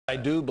I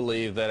do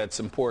believe that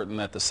it's important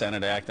that the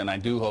Senate act, and I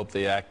do hope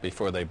they act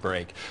before they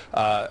break.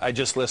 I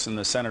just listened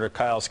to Senator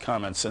Kyle's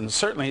comments, and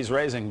certainly he's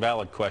raising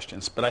valid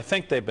questions, but I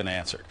think they've been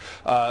answered.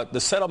 The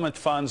settlement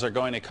funds are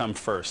going to come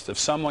first. If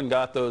someone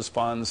got those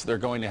funds, they're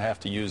going to have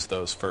to use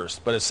those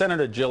first. But as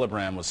Senator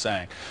Gillibrand was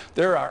saying,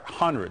 there are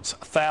hundreds,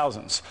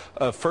 thousands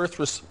of first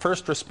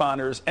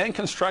responders and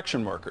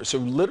construction workers who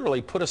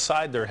literally put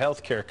aside their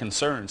health care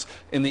concerns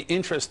in the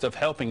interest of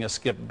helping us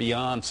get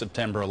beyond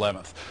September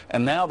 11th.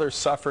 And now they're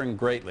suffering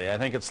greatly. I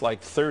think it's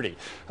like 30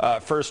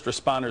 first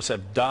responders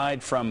have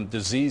died from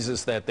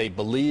diseases that they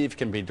believe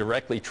can be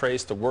directly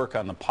traced to work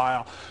on the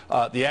pile.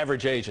 The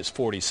average age is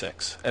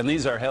 46, and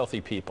these are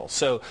healthy people.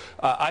 So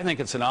I think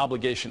it's an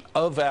obligation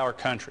of our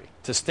country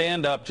to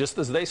stand up, just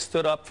as they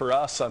stood up for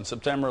us on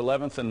September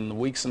 11th and the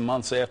weeks and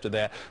months after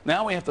that.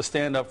 Now we have to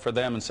stand up for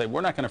them and say, we're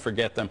not going to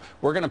forget them.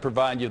 We're going to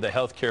provide you the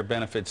health care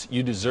benefits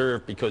you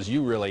deserve because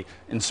you really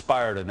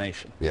inspired a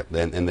nation. Yep,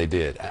 and they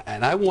did.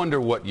 And I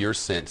wonder what your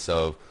sense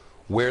of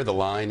where the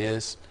line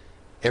is.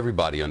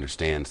 Everybody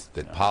understands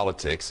that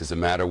politics is a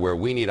matter where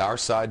we need our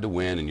side to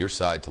win and your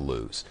side to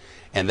lose.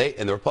 And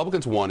the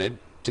Republicans wanted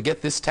to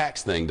get this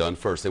tax thing done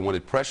first. They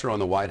wanted pressure on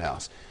the White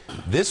House.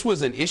 This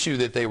was an issue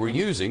that they were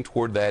using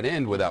toward that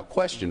end without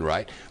question,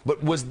 right?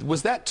 But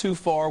was that too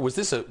far? Was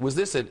this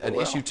an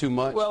issue too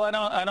much? Well,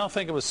 I don't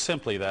think it was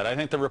simply that. I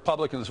think the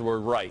Republicans were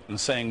right in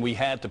saying we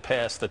had to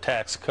pass the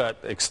tax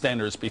cut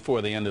extenders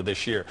before the end of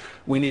this year.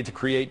 We need to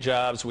create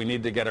jobs. We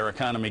need to get our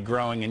economy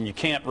growing, and you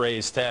can't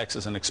raise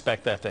taxes and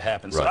expect that to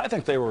happen. Right. So I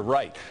think they were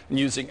right in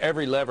using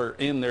every lever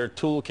in their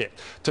toolkit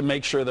to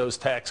make sure those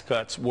tax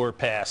cuts were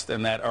passed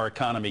and that our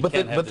economy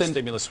can have the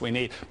stimulus we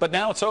need. But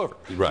now it's over.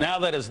 Right. Now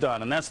that it's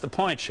done, and that's the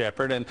point,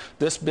 Shepard. And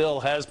this bill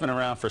has been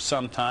around for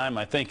some time.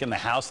 I think in the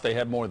House they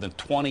had more than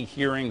 20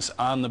 hearings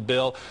on the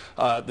bill.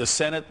 The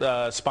Senate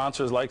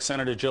sponsors like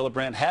Senator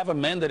Gillibrand have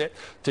amended it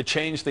to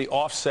change the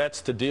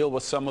offsets to deal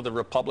with some of the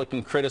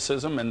Republican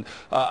criticism. And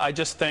I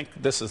just think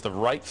this is the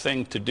right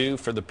thing to do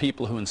for the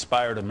people who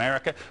inspired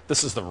America.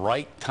 This is the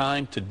right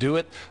time to do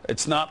it.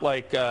 It's not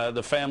like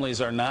the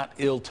families are not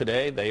ill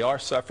today. They are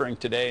suffering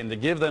today. And to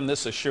give them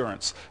this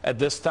assurance at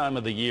this time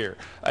of the year,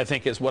 I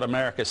think is what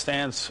America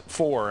stands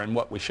for and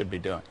what we should be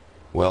doing.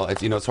 Well,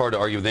 it's hard to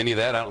argue with any of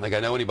that. I don't think I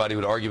know anybody who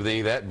would argue with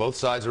any of that. Both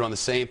sides are on the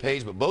same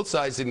page, but both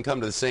sides didn't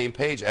come to the same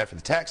page after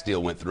the tax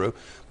deal went through.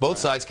 Both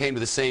sides came to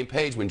the same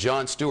page when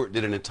Jon Stewart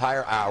did an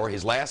entire hour,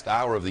 his last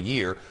hour of the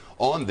year,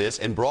 on this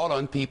and brought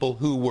on people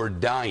who were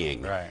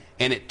dying. Right.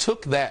 And it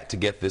took that to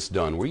get this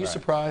done. Were you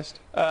surprised?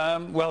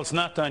 Well, it's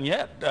not done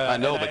yet. I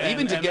know, but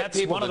even to get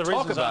people to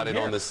talk about it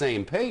on the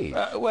same page.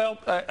 Well,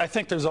 I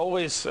think there's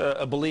always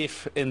a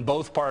belief in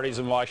both parties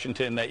in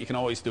Washington that you can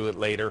always do it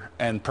later,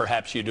 and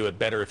perhaps you do it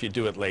better if you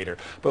do it later.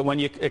 But when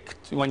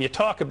you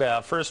talk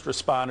about first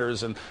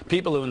responders and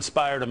people who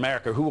inspired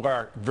America who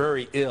are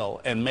very ill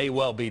and may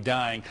well be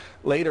dying,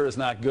 later is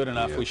not good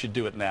enough. Yeah. We should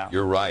do it now.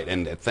 You're right,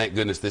 and thank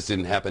goodness this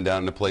didn't happen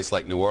down in a place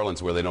like New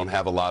Orleans where they don't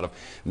have a lot of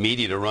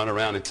media to run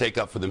around and take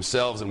up for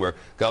themselves, and where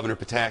Governor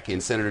Pataki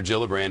and Senator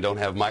Gillibrand don't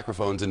have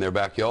microphones in their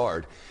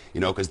backyard,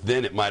 because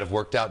then it might have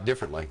worked out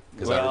differently.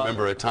 Because I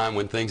remember a time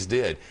when things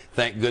did.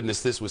 Thank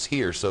goodness this was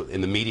here, so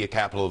in the media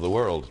capital of the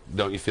world.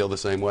 Don't you feel the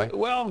same way?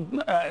 Well,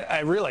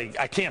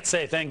 I can't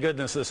say thank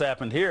goodness this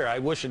happened here. I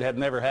wish it had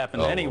never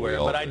happened anywhere.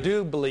 But I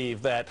do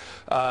believe that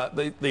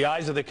the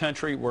eyes of the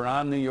country were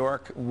on New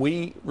York.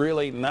 We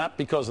really, not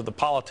because of the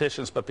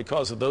politicians, but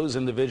because of those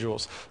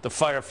individuals, the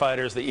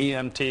firefighters, the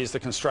EMTs, the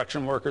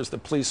construction workers, the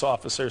police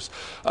officers,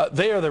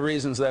 they are the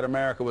reasons that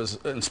America was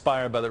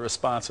inspired by the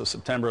response of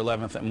September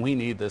 11th, and we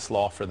need this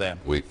law for them.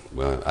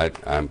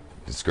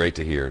 It's great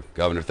to hear.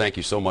 Governor, thank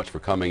you so much for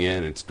coming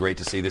in. It's great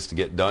to see this to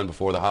get done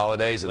before the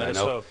holidays, and I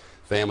know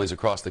families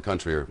across the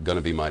country are going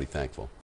to be mighty thankful.